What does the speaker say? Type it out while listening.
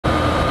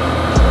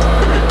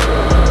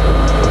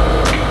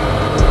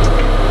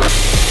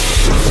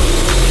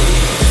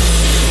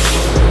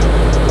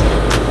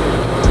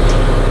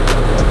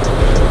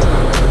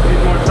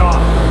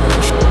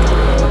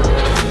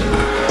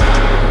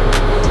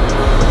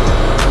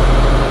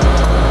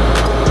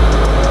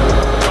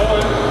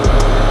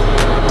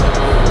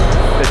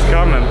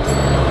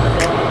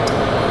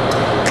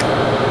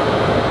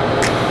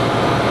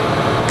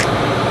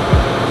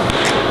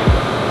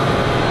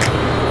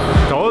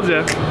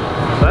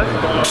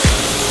what?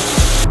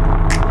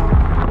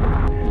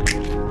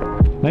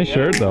 Nice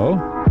shirt though.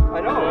 I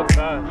know. That's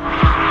bad.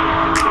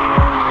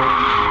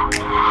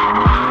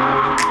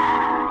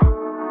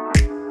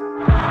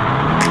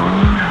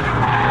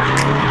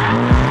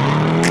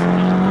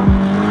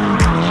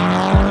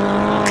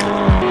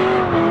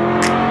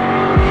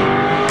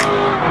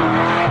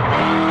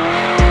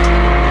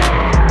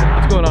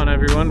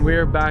 We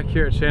are back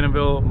here at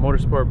Shannonville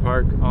Motorsport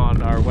Park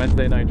on our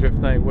Wednesday night drift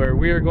night, where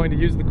we are going to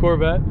use the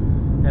Corvette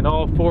and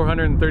all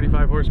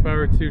 435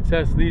 horsepower to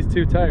test these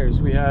two tires.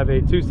 We have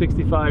a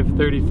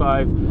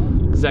 265/35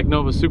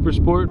 Zeknova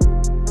Supersport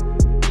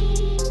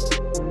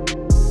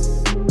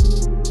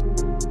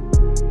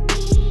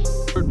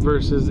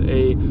versus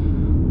a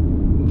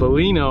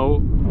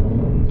Valino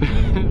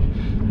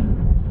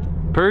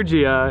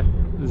Pergea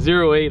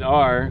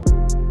 08R.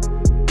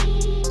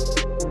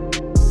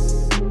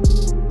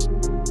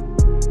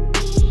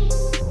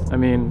 I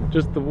mean,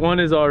 just the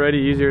one is already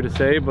easier to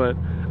say, but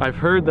I've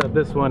heard that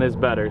this one is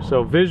better.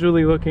 So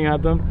visually looking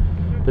at them,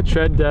 the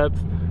tread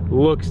depth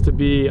looks to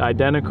be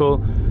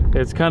identical.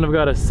 It's kind of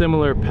got a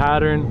similar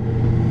pattern,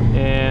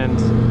 and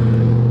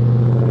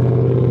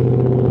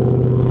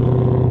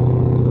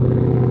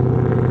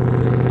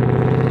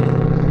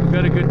we've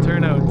got a good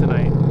turnout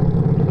tonight.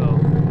 So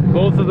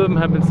both of them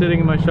have been sitting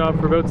in my shop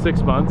for about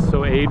 6 months,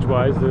 so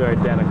age-wise they're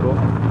identical.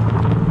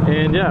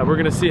 And yeah, we're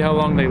gonna see how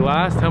long they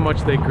last, how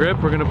much they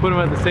grip. We're gonna put them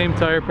at the same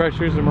tire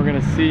pressures, and we're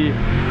gonna see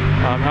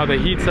how they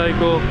heat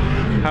cycle,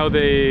 how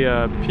they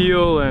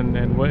peel, and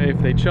if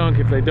they chunk,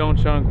 if they don't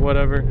chunk,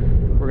 whatever.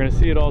 We're gonna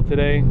see it all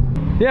today.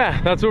 Yeah,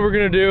 that's what we're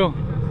gonna do.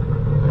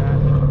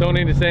 Don't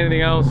need to say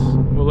anything else.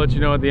 We'll let you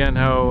know at the end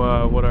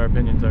how what our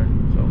opinions are.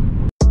 So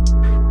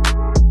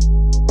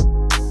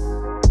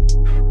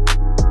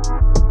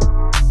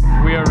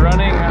we are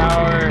running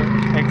our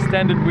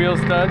extended wheel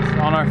studs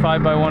on our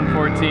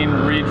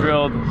 5x114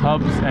 re-drilled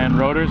hubs and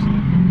rotors.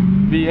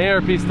 The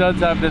ARP studs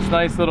have this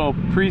nice little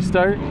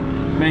pre-start,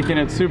 making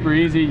it super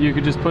easy. You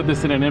could just put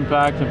this in an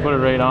impact and put it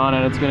right on,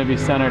 and it's going to be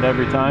centered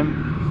every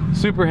time.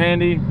 Super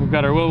handy. We've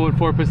got our Willwood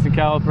 4-piston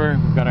caliper,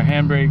 we've got our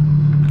handbrake,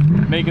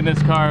 making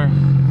this car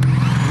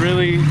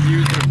really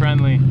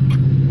user-friendly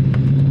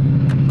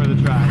for the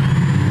track.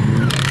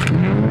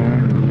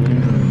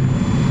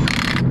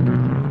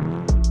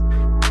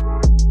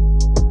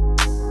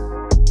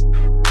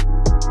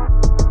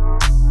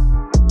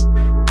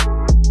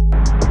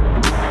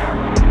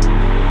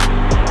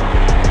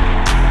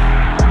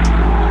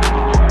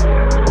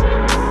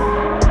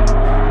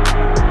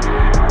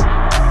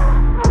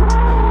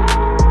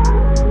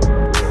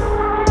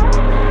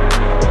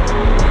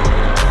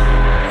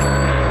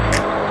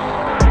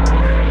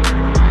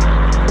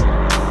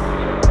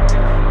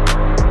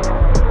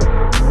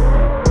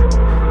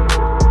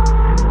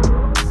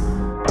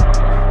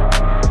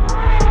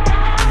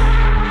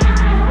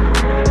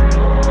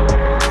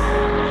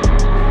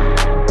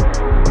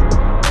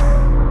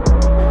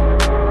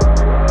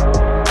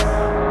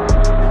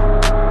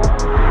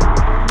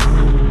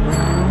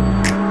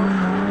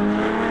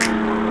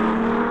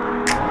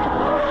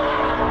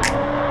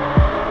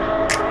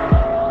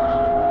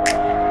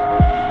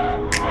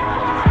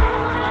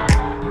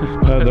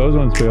 How'd those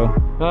ones feel?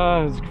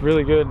 It's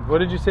really good. What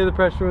did you say the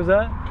pressure was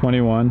at?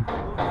 21.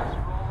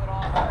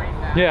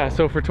 Yeah,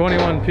 so for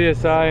 21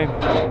 PSI,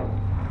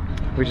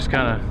 we just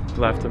kind of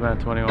left them at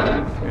 21.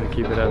 I'm gonna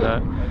keep it at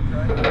that.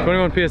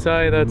 21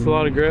 PSI, that's a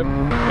lot of grip.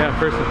 Yeah,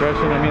 first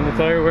impression, I mean, the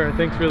tire wear I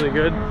think is really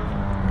good.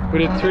 We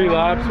did 3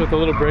 laps with a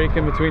little break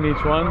in between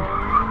each one.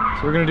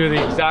 So we're gonna do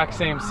the exact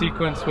same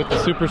sequence with the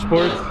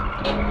Supersports.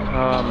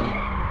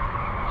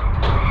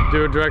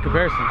 Do a direct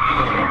comparison.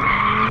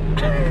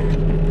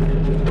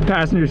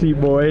 Passenger seat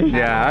boy.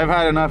 Yeah, I've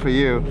had enough of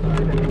you.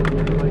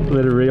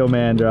 Let a real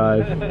man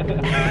drive.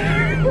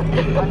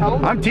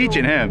 I'm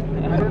teaching him.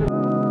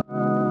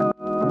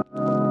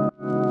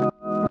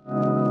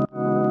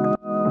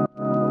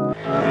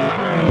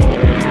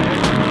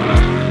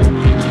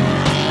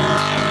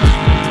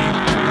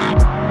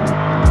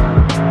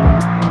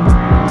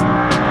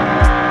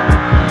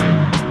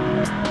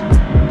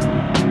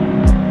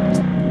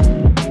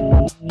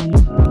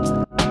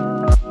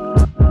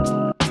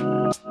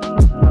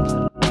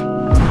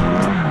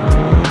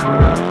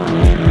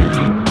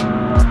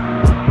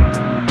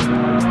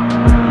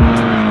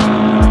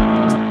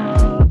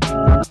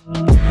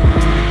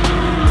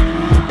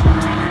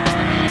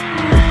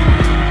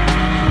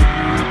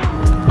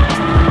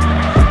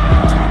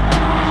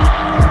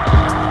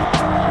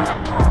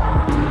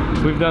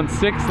 We've done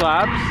 6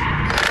 laps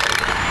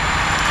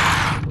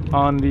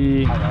on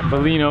the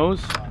Valinos,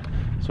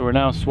 so we're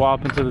now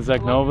swapping to the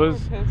Zeknovas.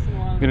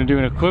 We're gonna do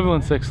an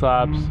equivalent 6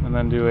 laps and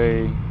then do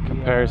a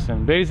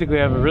comparison. Basically,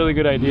 I have a really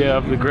good idea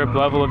of the grip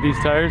level of these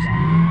tires,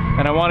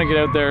 and I want to get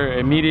out there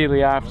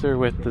immediately after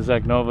with the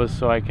Zeknovas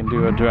so I can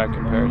do a direct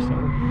comparison,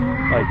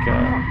 like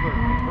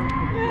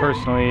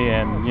personally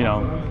and, you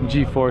know,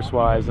 G-force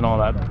wise and all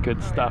that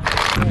good stuff.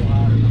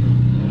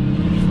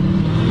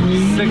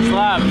 6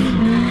 laps.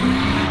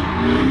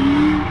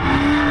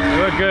 They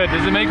look good.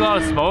 Does it make a lot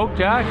of smoke,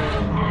 Jack?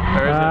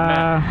 Or is it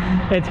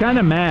meh? It's kind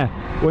of meh.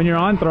 When you're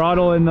on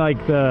throttle and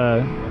like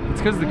the... It's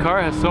because the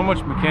car has so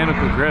much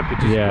mechanical grip, it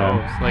just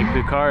goes. Like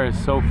the car is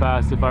so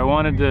fast. If I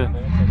wanted to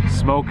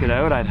smoke it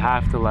out, I'd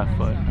have to left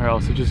foot, or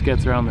else it just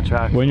gets around the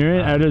track. When you're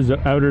in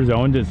outer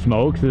zones, it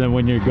smokes, and then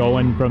when you're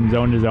going from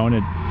zone to zone,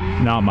 it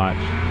not much.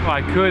 Well,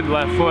 I could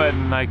left foot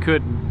and I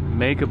could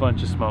make a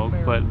bunch of smoke,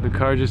 but the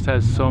car just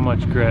has so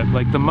much grip.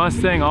 Like the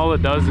Mustang, all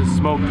it does is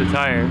smoke the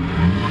tire.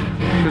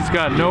 It's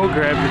got no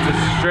grip, it's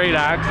a straight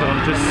axle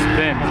and just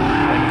spins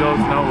and goes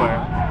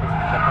nowhere.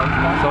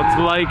 So it's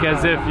like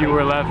as if you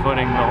were left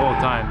footing the whole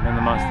time in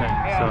the Mustang.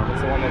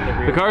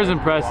 So the car is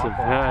impressive.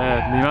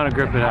 The amount of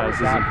grip it has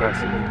is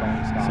impressive.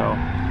 So.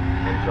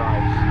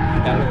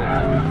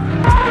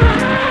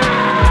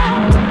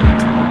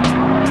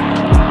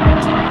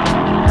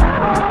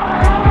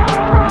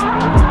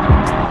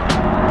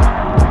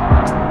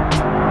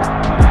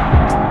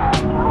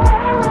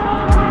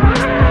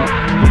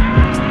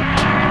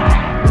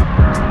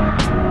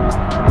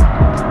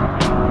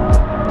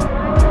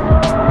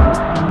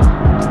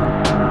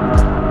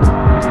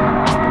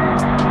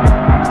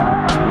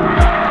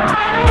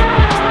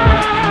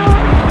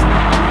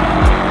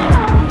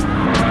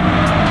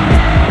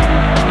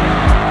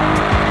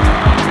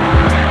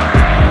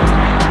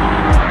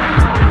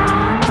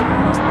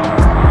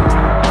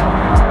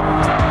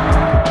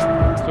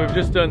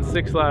 Just done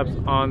 6 laps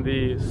on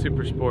the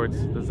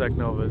Supersports, the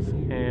Zeknovas,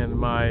 and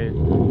my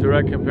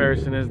direct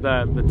comparison is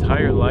that the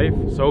tire life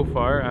so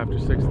far after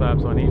 6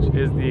 laps on each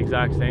is the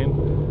exact same,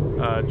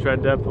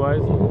 tread depth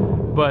wise,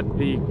 but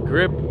the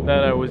grip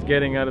that I was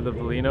getting out of the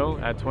Valino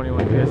at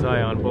 21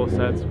 psi on both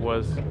sets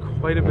was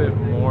quite a bit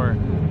more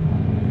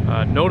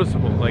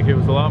noticeable. Like it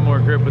was a lot more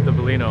grip with the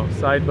Valino,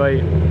 side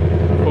bite,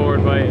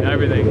 forward bite,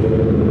 everything.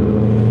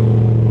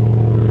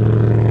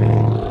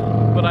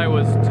 But I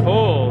was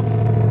told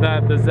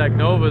that the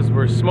Zeknovas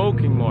were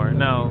smoking more.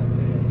 Now,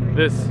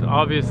 this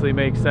obviously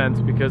makes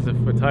sense because if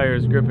a tire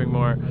is gripping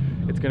more,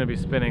 it's going to be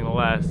spinning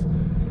less,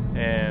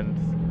 and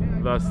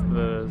thus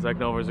the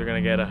Zeknovas are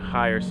going to get a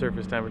higher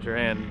surface temperature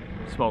and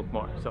smoke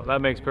more. So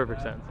that makes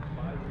perfect sense.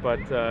 But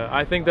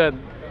I think that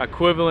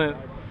equivalent,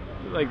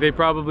 like they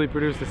probably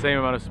produce the same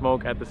amount of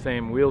smoke at the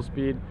same wheel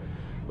speed,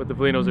 but the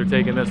Valinos are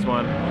taking this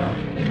one.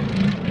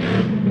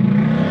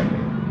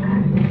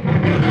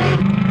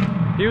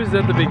 He was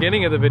at the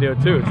beginning of the video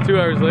too. It's 2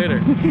 hours later.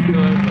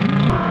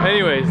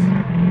 Anyways,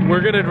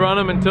 we're gonna run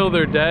them until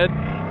they're dead,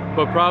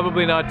 but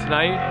probably not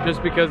tonight,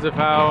 just because of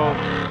how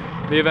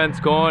the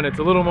event's going. It's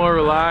a little more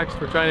relaxed.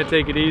 We're trying to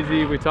take it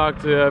easy. We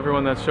talked to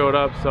everyone that showed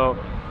up. So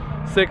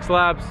 6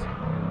 laps,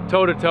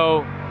 toe to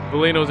toe.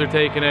 Valinos are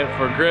taking it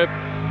for grip.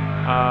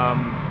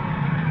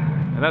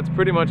 And that's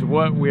pretty much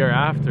what we are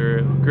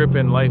after, grip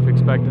and life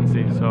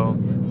expectancy. So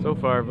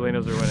far,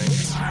 Valinos are winning.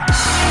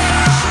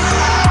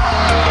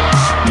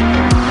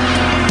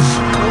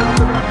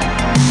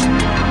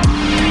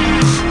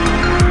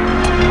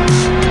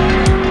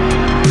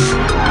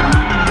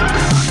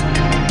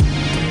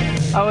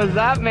 How was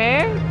that,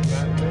 man?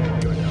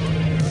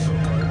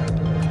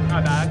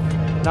 Not bad.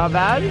 Not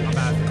bad? Not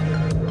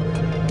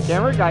bad.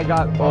 Camera guy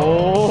got,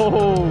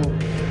 oh,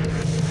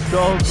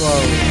 so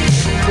close.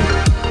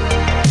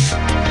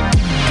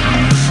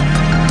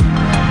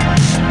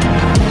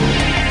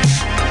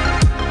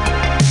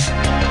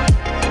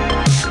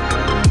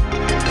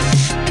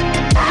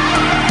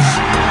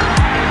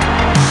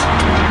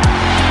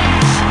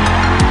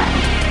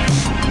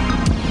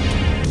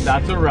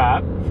 That's a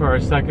wrap for our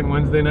second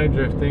Wednesday night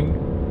drifting.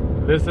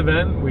 This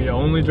event, we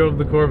only drove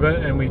the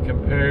Corvette and we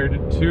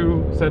compared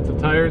 2 sets of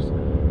tires.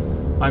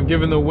 I'm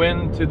giving the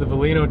win to the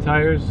Valino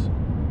tires.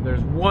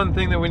 There's one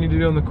thing that we need to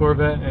do on the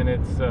Corvette, and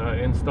it's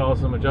install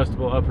some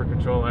adjustable upper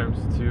control arms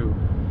to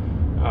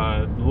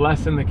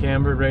lessen the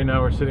camber. Right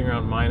now we're sitting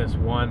around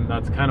 -1.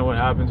 That's kind of what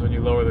happens when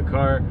you lower the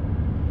car.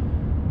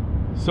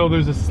 So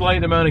there's a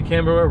slight amount of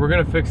camber wear. We're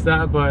gonna fix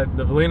that, but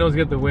the Valinos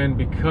get the win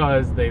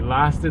because they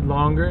lasted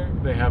longer,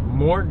 they have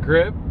more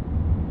grip,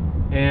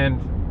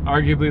 and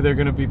arguably they're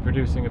gonna be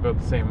producing about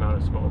the same amount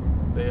of smoke.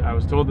 I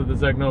was told that the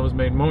Zeknovas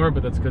made more,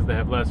 but that's because they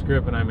have less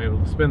grip and I'm able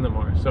to spin them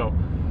more. So,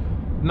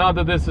 not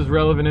that this is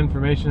relevant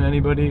information to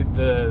anybody,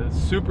 the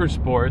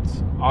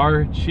Supersports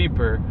are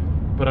cheaper,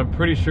 but I'm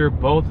pretty sure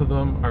both of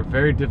them are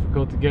very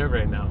difficult to get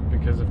right now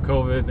because of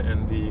COVID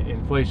and the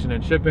inflation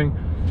and shipping.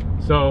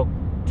 So,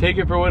 take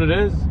it for what it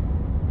is.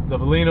 The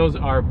Valinos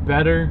are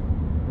better.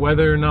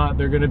 Whether or not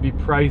they're going to be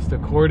priced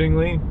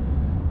accordingly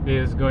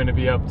is going to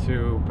be up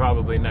to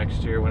probably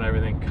next year when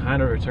everything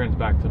kind of returns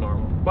back to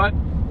normal. But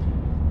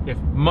if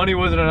money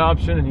wasn't an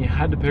option and you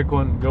had to pick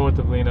one, go with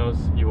the Valinos.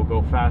 You will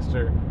go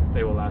faster,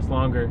 they will last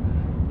longer,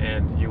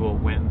 and you will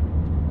win.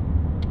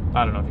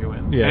 I don't know if you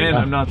win. Yeah, and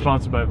I'm not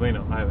sponsored by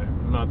Valino either.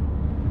 I'm not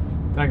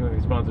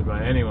technically sponsored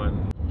by anyone.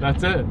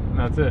 That's it.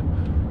 That's it.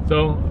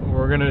 So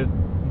we're going to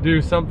do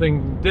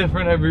something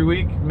different every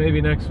week.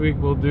 Maybe next week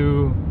we'll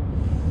do,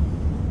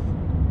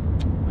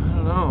 I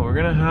don't know, we're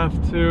gonna have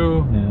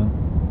to,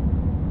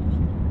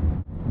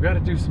 we've got to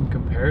do some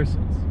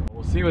comparisons.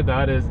 We'll see what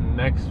that is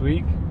next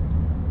week.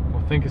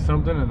 We'll think of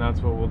something and that's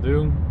what we'll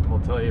do.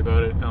 We'll tell you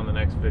about it on the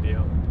next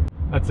video.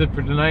 That's it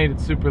for tonight.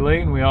 It's super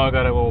late and we all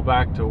gotta go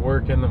back to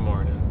work in the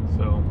morning.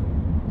 So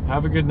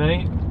have a good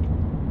night.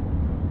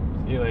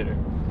 See you later.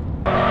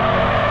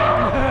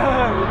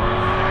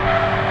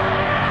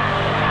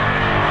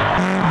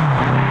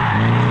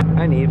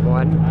 I need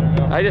one.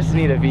 I just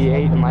need a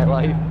V8 in my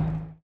life.